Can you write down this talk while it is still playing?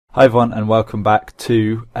Hi everyone, and welcome back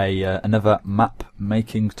to another map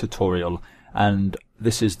making tutorial. And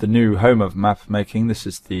this is the new home of map making. This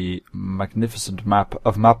is the magnificent map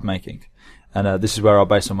of map making, and this is where I'll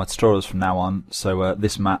base all my tutorials from now on. So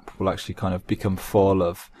this map will actually kind of become full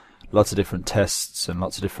of lots of different tests and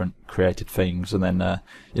lots of different created things. And then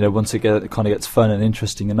once it kind of gets fun and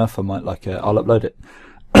interesting enough, I might I'll upload it.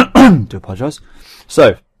 Do apologise.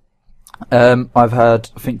 So. I've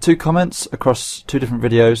had, I think, 2 comments across 2 different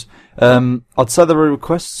videos. I'd say they were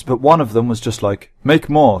requests, but one of them was just like, make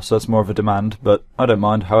more, so it's more of a demand, but I don't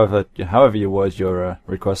mind, however you word your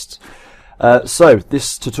requests. So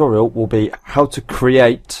this tutorial will be how to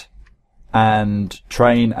create and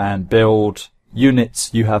train and build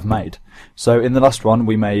units you have made. So in the last one,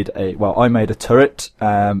 I made a turret,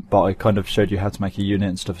 but I kind of showed you how to make a unit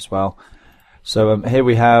and stuff as well. So here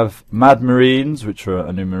we have Mad Marines, which are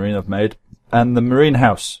a new marine I've made, and the Marine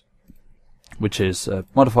House, which is a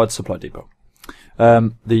modified supply depot.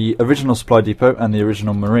 The original supply depot and the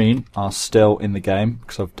original marine are still in the game,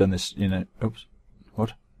 because I've done this, oops,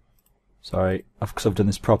 what? Sorry, because I've done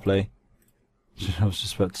this properly. I was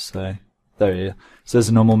just about to say, there you go. So there's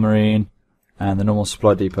a normal marine and the normal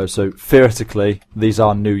supply depot, so theoretically these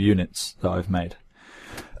are new units that I've made.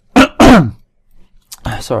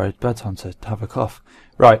 Sorry, bad time to have a cough.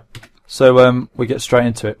 Right, so we get straight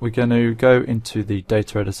into it. We're going to go into the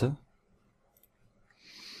data editor,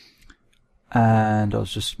 and I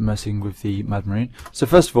was just messing with the Mad Marine. So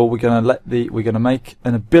first of all, we're going to make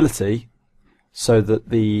an ability so that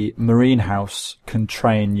the Marine House can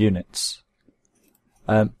train units.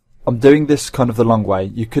 I'm doing this kind of the long way.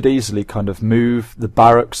 You could easily kind of move the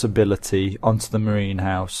barracks ability onto the Marine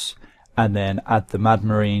House and then add the Mad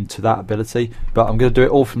Marine to that ability, but I'm going to do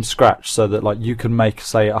it all from scratch so that you can make,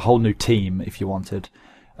 say, a whole new team if you wanted.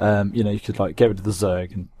 You could get rid of the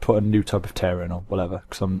Zerg and put a new type of Terran or whatever,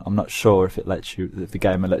 because I'm not sure if the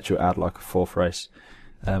game will let you add like a 4th race.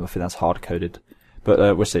 I think that's hard coded,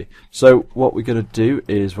 but we'll see. So what we're going to do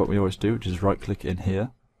is what we always do, which is right click in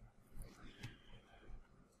here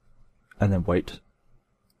and then wait.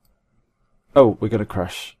 Oh, we're going to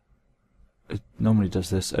crash. It normally does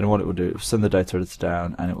this, and what it will do, it will send the data editor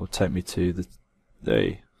down, and it will take me to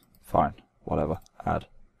the fine, whatever, add.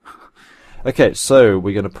 Okay, so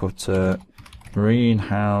we're going to put Marine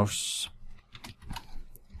House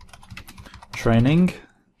Training.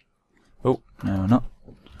 Oh, no, not.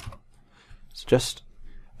 Suggest.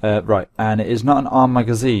 Right, and it is not an ARM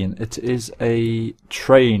magazine, it is a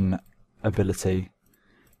train ability.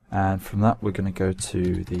 And from that, we're going to go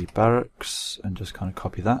to the barracks and just kind of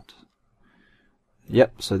copy that.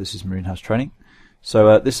 Yep, so this is Marine House Training.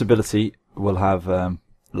 So this ability will have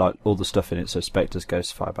all the stuff in it, so Spectres,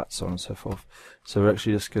 Ghosts, Firebats, so on and so forth. So we're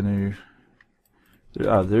actually just going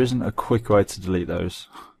to... there isn't a quick way to delete those.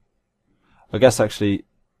 I guess actually...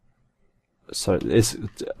 So this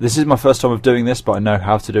is my first time of doing this, but I know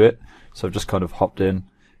how to do it, so I've just kind of hopped in.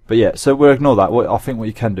 But yeah, so we'll ignore that. I think what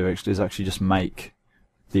you can do actually is actually just make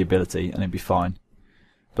the ability, and it'd be fine.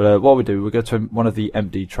 But what we do, we go to one of the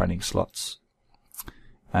empty training slots.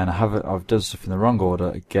 And I've done stuff in the wrong order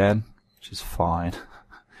again, which is fine.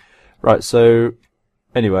 Right, so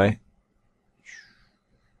anyway,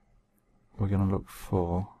 we're going to look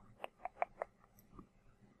for...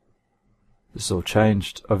 This is all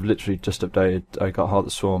changed. I've literally just updated. I got Heart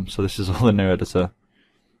the Swarm, so this is all the new editor.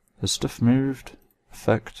 Has stuff moved?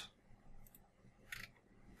 Effect.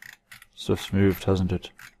 Stuff's moved, hasn't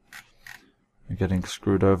it? I'm getting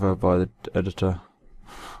screwed over by the editor.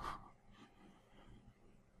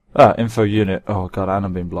 Info unit. Oh god, and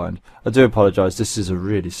I'm being blind. I do apologise, this is a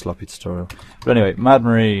really sloppy tutorial. But anyway, Mad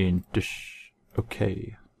Marine.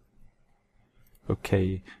 Okay.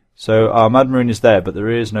 Okay. So our Mad Marine is there, but there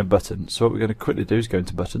is no button. So what we're going to quickly do is go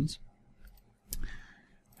into buttons.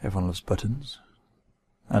 Everyone loves buttons.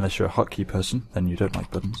 Unless you're a hotkey person, then you don't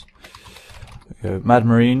like buttons. We go Mad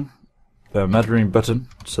Marine. Mad Marine button,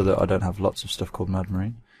 so that I don't have lots of stuff called Mad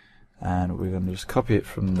Marine. And we're going to just copy it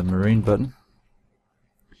from the Marine button,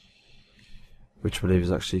 which I believe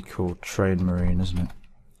is actually called Train Marine, isn't it?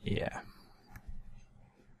 Yeah.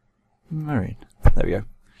 Marine. There we go.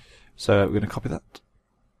 So we're going to copy that.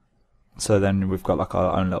 So then we've got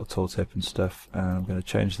our own little tooltip and stuff, and I'm going to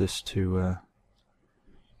change this to...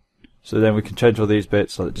 So then we can change all these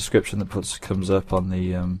bits, like the description that comes up on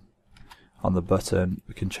the button.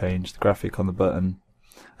 We can change the graphic on the button.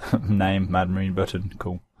 Name, Mad Marine button,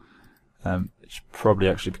 cool. It should probably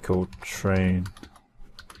actually be called Train...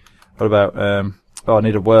 What about, oh, I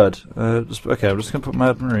need a word. Okay, I'm just going to put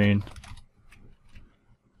Mad Marine.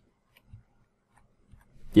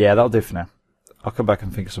 Yeah, that'll do for now. I'll come back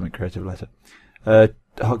and think of something creative later.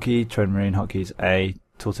 hotkey, train marine, hotkeys A,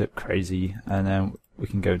 tooltip crazy, and then we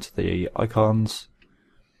can go to the icons,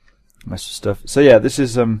 mess with stuff. So yeah, this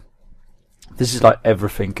is like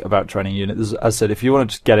everything about training unit. As I said, if you want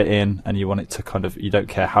to just get it in and you want it to kind of, you don't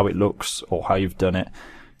care how it looks or how you've done it,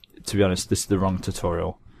 to be honest, this is the wrong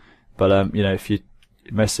tutorial. But you know, if you're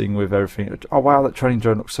messing with everything, oh wow, that training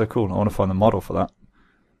drone looks so cool, I want to find the model for that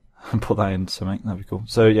and put that into something, that'd be cool.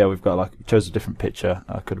 So yeah, we've got like, chose a different picture.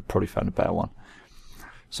 I could have probably found a better one.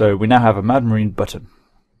 So we now have a Mad Marine button.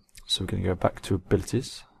 So we're going to go back to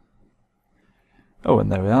abilities. Oh,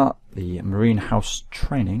 and there we are, the Marine House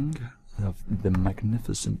training of the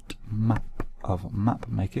magnificent map of map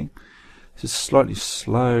making. This is slightly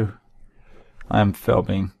slow. I am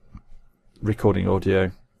filming, recording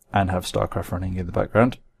audio, and have Starcraft running in the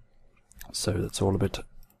background, so that's all a bit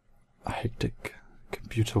hectic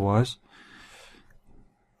computer-wise.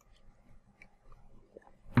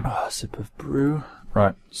 Sip of brew.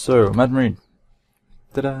 Right, so Mad Marine.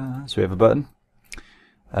 Ta-da! So we have a button.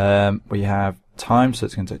 We have time, so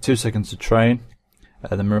it's going to take 2 seconds to train.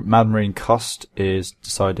 The Mad Marine cost is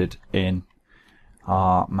decided in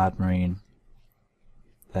our Mad Marine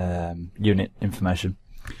unit information.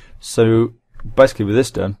 So basically with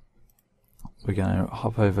this done, we're going to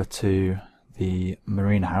hop over to the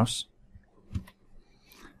Marine House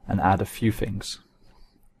and add a few things.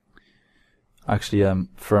 Actually,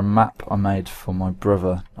 for a map I made for my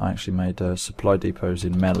brother, I actually made supply depots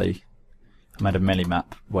in melee. I made a melee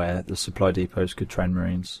map where the supply depots could train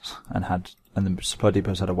Marines and the supply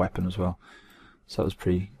depots had a weapon as well. So that was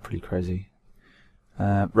pretty crazy.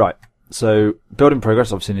 Right, so build in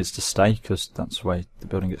progress obviously needs to stay because that's the way the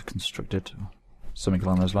building gets constructed, or something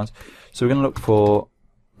along those lines. So we're going to look for,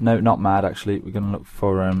 no, not mad actually, we're going to look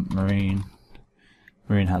for Marine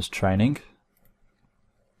has training.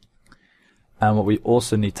 And what we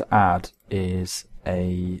also need to add is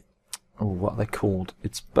what are they called?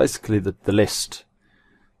 It's basically the list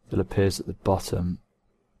that appears at the bottom.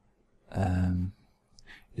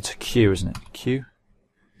 It's a queue, isn't it? Queue?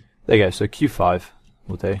 There you go, so Q5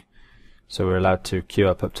 will do. So we're allowed to queue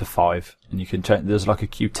up to 5, and you can change, there's like a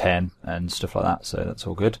Q10 and stuff like that, so that's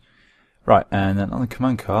all good. Right, and then on the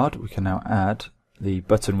command card we can now add the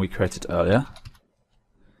button we created earlier,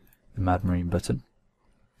 the Mad Marine button.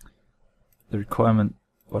 The requirement,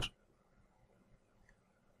 what?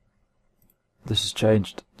 This has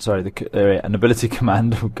changed. Sorry, an ability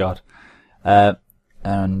command. Oh god.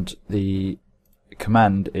 And the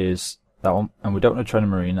command is that one, and we don't want to train a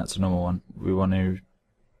Marine. That's a normal one. We want to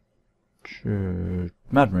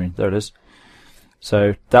Mad Marine. There it is.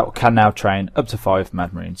 So that can now train up to 5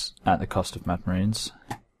 Mad Marines at the cost of Mad Marines.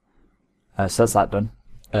 So that's that done.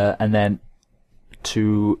 And then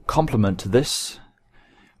to complement this,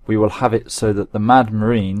 we will have it so that the Mad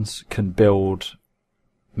Marines can build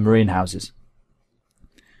marine houses.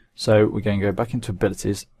 So we're going to go back into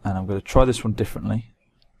abilities, and I'm going to try this one differently.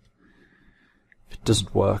 If it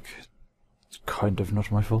doesn't work, it's kind of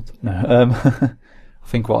not my fault. No, I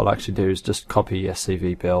think what I'll actually do is just copy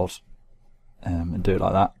SCV build and do it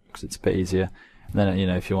like that, because it's a bit easier. And then, you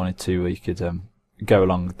know, if you wanted to, you could go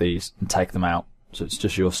along these and take them out, so it's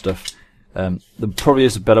just your stuff. There probably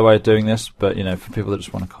is a better way of doing this, but you know, for people that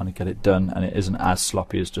just want to kind of get it done and it isn't as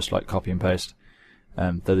sloppy as just like copy and paste,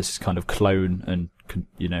 though this is kind of clone and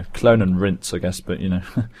rinse, I guess, but you know.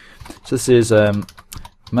 So this is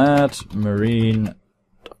Mad Marine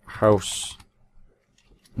House.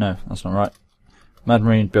 No, that's not right. Mad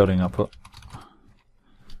Marine building output.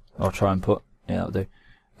 I'll try and put. Yeah, that'll do.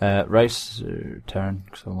 Race Terran,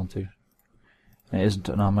 because I want to. It isn't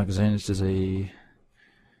an R magazine. This is a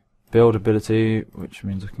build ability, which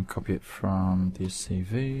means I can copy it from the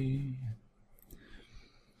CV.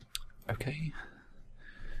 Okay.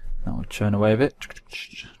 That will churn away a bit.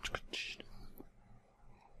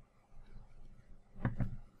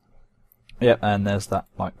 Yep, and there's that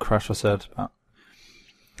like crash I said about.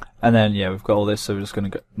 And then yeah, we've got all this, so we're just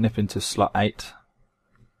going to nip into slot 8.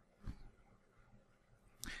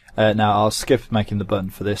 Now I'll skip making the button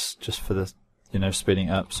for this, just for the, you know, speeding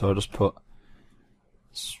it up. So I'll just put.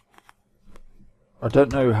 I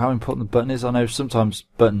don't know how important the button is. I know sometimes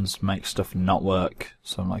buttons make stuff not work,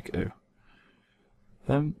 so I'm like, ooh.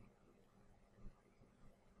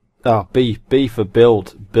 B for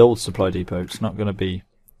build supply depot. It's not going to be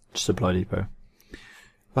supply depot.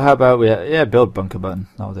 But how about build bunker button?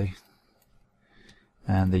 That'll do.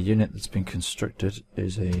 And the unit that's been constructed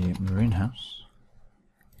is a marine house.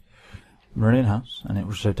 Marine house, and it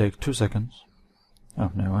will take 2 seconds.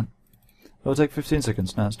 Oh no, it won't. It'll take 15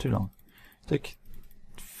 seconds. No, it's too long. Take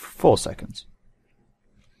 4 seconds.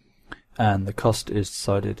 And the cost is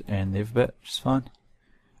decided in the other bit, which is fine.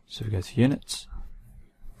 So we go to units.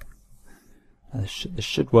 This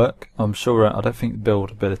should work. I'm sure. I don't think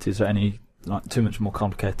build abilities are any too much more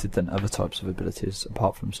complicated than other types of abilities,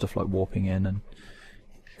 apart from stuff like warping in and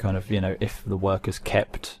kind of, if the worker's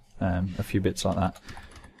kept, a few bits like that.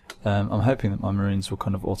 I'm hoping that my Marines will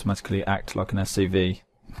kind of automatically act like an SCV.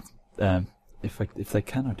 If they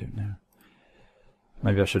can, I don't know.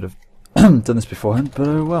 Maybe I should have done this beforehand, but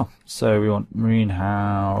oh well. So we want Marine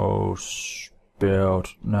House build.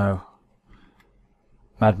 No.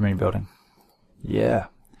 Mad Marine building. Yeah.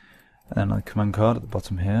 And then on the command card at the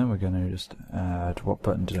bottom here, we're going to just add, what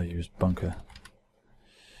button did I use? Bunker.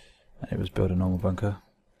 And it was build a normal bunker.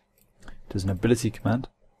 There's an ability command,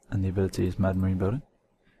 and the ability is Mad Marine building.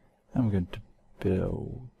 And we're going to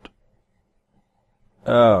build...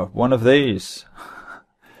 oh, one of these.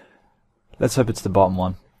 Let's hope it's the bottom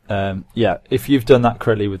one. Yeah, if you've done that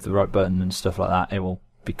correctly with the right button and stuff like that, it will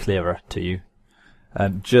be clearer to you.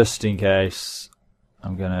 Just in case,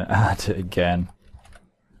 I'm going to add it again.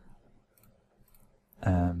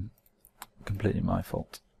 Completely my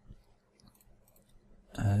fault.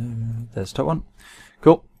 There's the top one.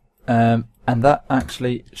 Cool. And that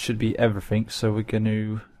actually should be everything. So we're going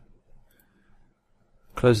to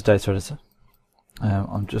close the data editor.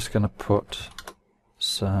 I'm just going to put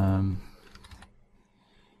some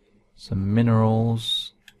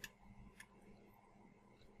minerals,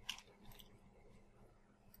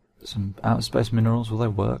 some outer space minerals. Will they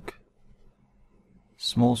work?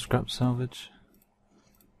 Small scrap salvage.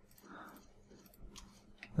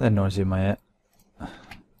 They're noisy in my ear.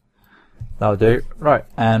 That'll do. Right,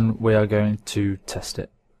 and we are going to test it.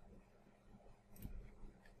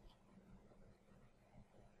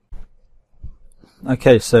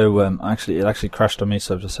 Okay, so it actually crashed on me,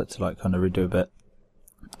 so I've just had to kind of redo a bit,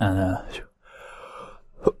 and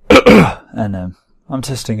I'm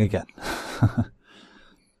testing again.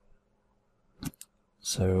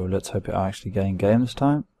 So let's hope it actually gain game this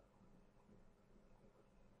time.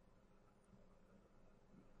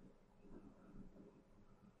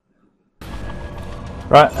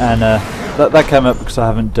 Right, and that came up because I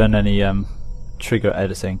haven't done any trigger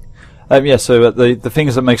editing. Yeah, so the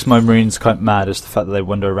things that makes my Marines quite mad is the fact that they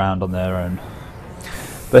wander around on their own.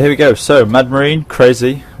 But here we go. So Mad Marine,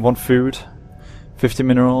 crazy, want food, 50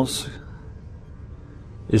 minerals,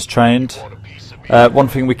 is trained. One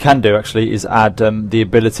thing we can do actually is add the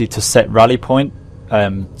ability to set rally point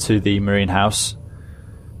to the Marine house.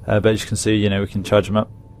 But as you can see, we can charge them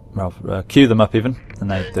up, well, queue them up even,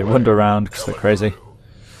 and they wander around because they're crazy.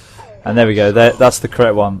 And there we go, that's the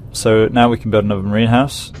correct one. So now we can build another Marine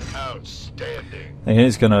house. Outstanding. And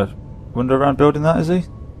he's going to wander around building that, is he?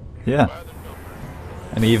 Yeah.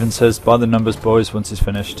 And he even says, by the numbers, boys, once he's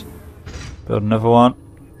finished. Build another one.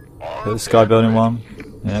 Build the sky building one.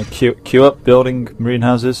 Yeah, queue up building Marine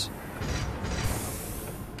houses.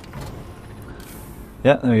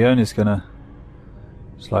 Yeah, there we go, and he's going to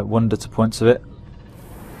just wander to points of it.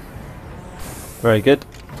 Very good.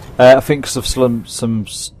 I think because of some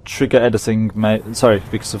trigger editing,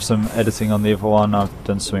 because of some editing on the other one, I've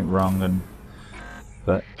done something wrong,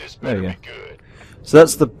 but there you go. So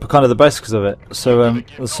that's the kind of the basics of it. So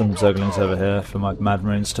there's some Zerglings over here for my Mad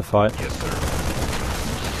Marines to fight.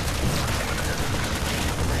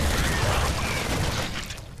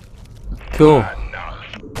 Cool.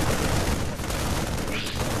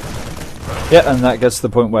 Yeah, and that gets to the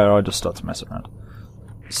point where I just start to mess around.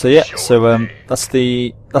 So yeah, that's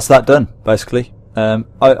that done basically.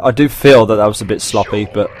 I do feel that was a bit sloppy,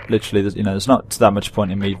 but literally, there's not that much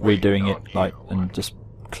point in me redoing it, and just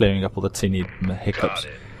clearing up all the teeny hiccups.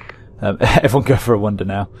 Everyone go for a wonder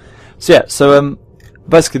now. So yeah,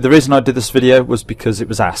 basically the reason I did this video was because it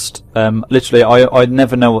was asked. Literally, I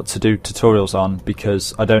never know what to do tutorials on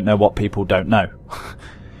because I don't know what people don't know.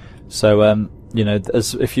 So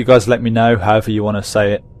if you guys let me know, however you want to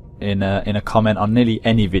say it, in a comment on nearly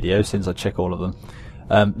any video, since I check all of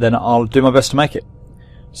them, then I'll do my best to make it.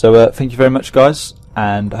 So thank you very much, guys,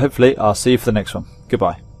 and hopefully I'll see you for the next one.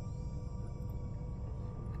 Goodbye.